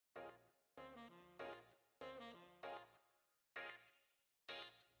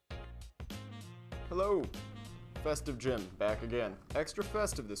Hello! Festive Gim, back again. Extra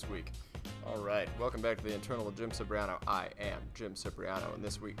festive this week. Alright, welcome back to the Internal Jim Cipriano. I am Jim Cipriano, and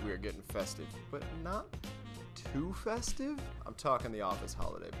this week we are getting festive, but not too festive? I'm talking the office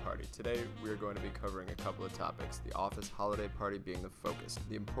holiday party. Today we are going to be covering a couple of topics, the office holiday party being the focus,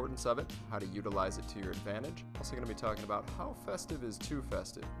 the importance of it, how to utilize it to your advantage. Also going to be talking about how festive is too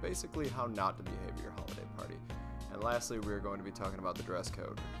festive, basically how not to behave at your holiday party. And lastly, we are going to be talking about the dress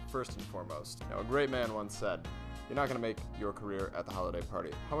code, first and foremost. Now, a great man once said, "You're not going to make your career at the holiday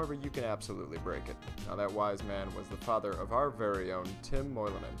party. However, you can absolutely break it." Now, that wise man was the father of our very own Tim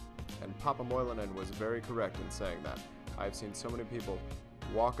Moylanen. And Papa Moylanen was very correct in saying that. I've seen so many people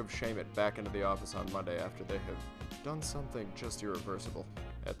walk of shame it back into the office on Monday after they have done something just irreversible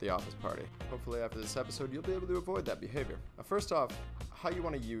at the office party. Hopefully after this episode you'll be able to avoid that behavior. Now, first off, how you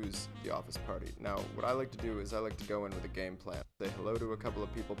want to use the office party. Now, what I like to do is I like to go in with a game plan. Say hello to a couple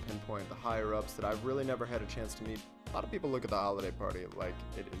of people, pinpoint the higher ups that I've really never had a chance to meet. A lot of people look at the holiday party like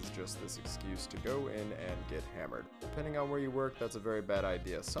it is just this excuse to go in and get hammered. Depending on where you work, that's a very bad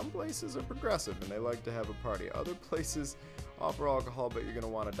idea. Some places are progressive and they like to have a party. Other places offer alcohol, but you're going to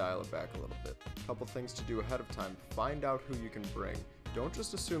want to dial it back a little bit. A couple things to do ahead of time. Find out who you can bring. Don't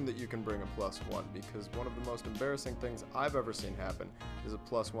just assume that you can bring a +1, because one of the most embarrassing things I've ever seen happen is a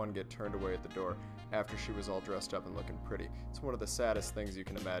 +1 get turned away at the door after she was all dressed up and looking pretty. It's one of the saddest things you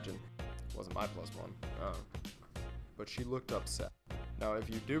can imagine. It wasn't my +1. But she looked upset. Now, if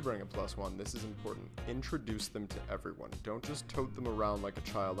you do bring a +1, this is important. Introduce them to everyone. Don't just tote them around like a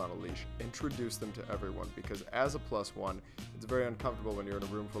child on a leash. Introduce them to everyone, because as a +1, it's very uncomfortable when you're in a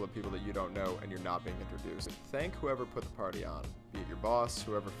room full of people that you don't know and you're not being introduced. Thank whoever put the party on, be it your boss,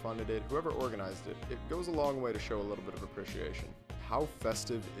 whoever funded it, whoever organized it. It goes a long way to show a little bit of appreciation. How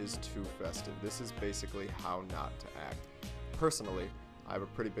festive is too festive? This is basically how not to act. Personally, I have a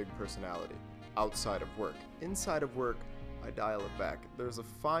pretty big personality. Outside of work. Inside of work, I dial it back. There's a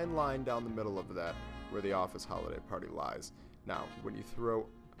fine line down the middle of that where the office holiday party lies. Now, when you throw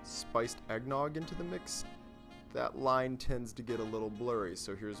spiced eggnog into the mix, that line tends to get a little blurry,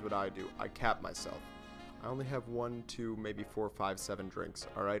 so here's what I do. I cap myself. I only have 1, 2, maybe 4, 5, 7 drinks,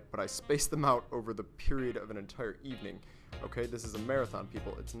 alright? But I space them out over the period of an entire evening. Okay, this is a marathon,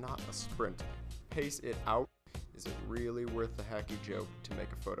 people. It's not a sprint. Pace it out. Is it really worth the hacky joke to make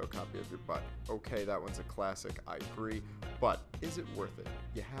a photocopy of your butt? Okay, that one's a classic, I agree, but is it worth it?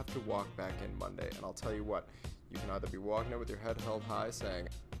 You have to walk back in Monday, and I'll tell you what, you can either be walking in with your head held high saying,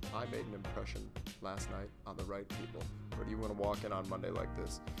 I made an impression last night on the right people, or do you want to walk in on Monday like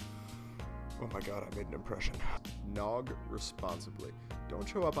this? Oh my god, I made an impression. Nog responsibly. Don't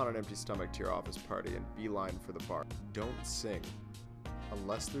show up on an empty stomach to your office party and beeline for the bar. Don't sing.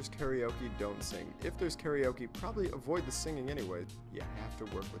 Unless there's karaoke, don't sing. If there's karaoke, probably avoid the singing anyway. You have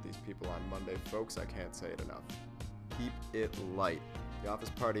to work with these people on Monday, folks. I can't say it enough. Keep it light. The office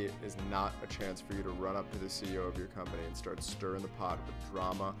party is not a chance for you to run up to the CEO of your company and start stirring the pot with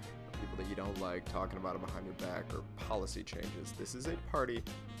drama, people that you don't like, talking about it behind your back, or policy changes. This is a party.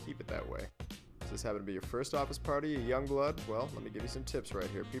 Keep it that way. Does this happen to be your first office party, a young blood? Well, let me give you some tips right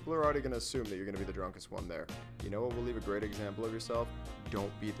here. People are already going to assume that you're going to be the drunkest one there. You know what will leave a great example of yourself?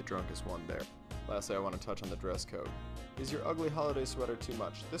 Don't be the drunkest one there. Lastly, I want to touch on the dress code. Is your ugly holiday sweater too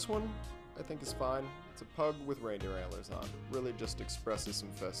much? This one, I think, is fine. It's a pug with reindeer antlers on. Really just expresses some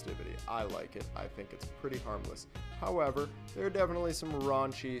festivity. I like it. I think it's pretty harmless. However, there are definitely some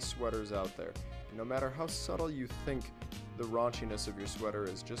raunchy sweaters out there. And no matter how subtle you think the raunchiness of your sweater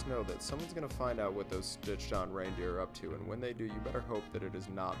is, just know that someone's going to find out what those stitched on reindeer are up to, and when they do, you better hope that it is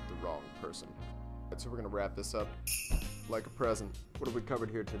not the wrong person. Alright, so we're going to wrap this up like a present. What have we covered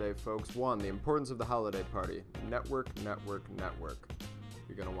here today, folks? 1, the importance of the holiday party. Network, network, network.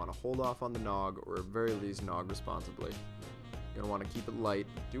 You're going to want to hold off on the nog, or at very least nog responsibly. You're going to want to keep it light,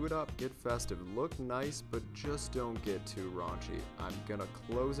 do it up, get festive, look nice, but just don't get too raunchy. I'm going to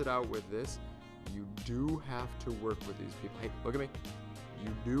close it out with this. You do have to work with these people. Hey, look at me.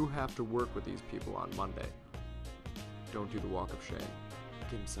 You do have to work with these people on Monday. Don't do the walk of shame.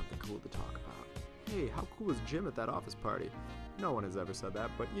 Give them something cool to talk about. Hey, how cool was Jim at that office party? No one has ever said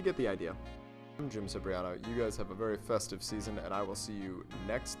that, but you get the idea. I'm Jim Cipriano. You guys have a very festive season, and I will see you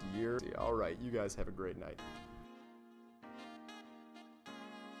next year. All right, you guys have a great night.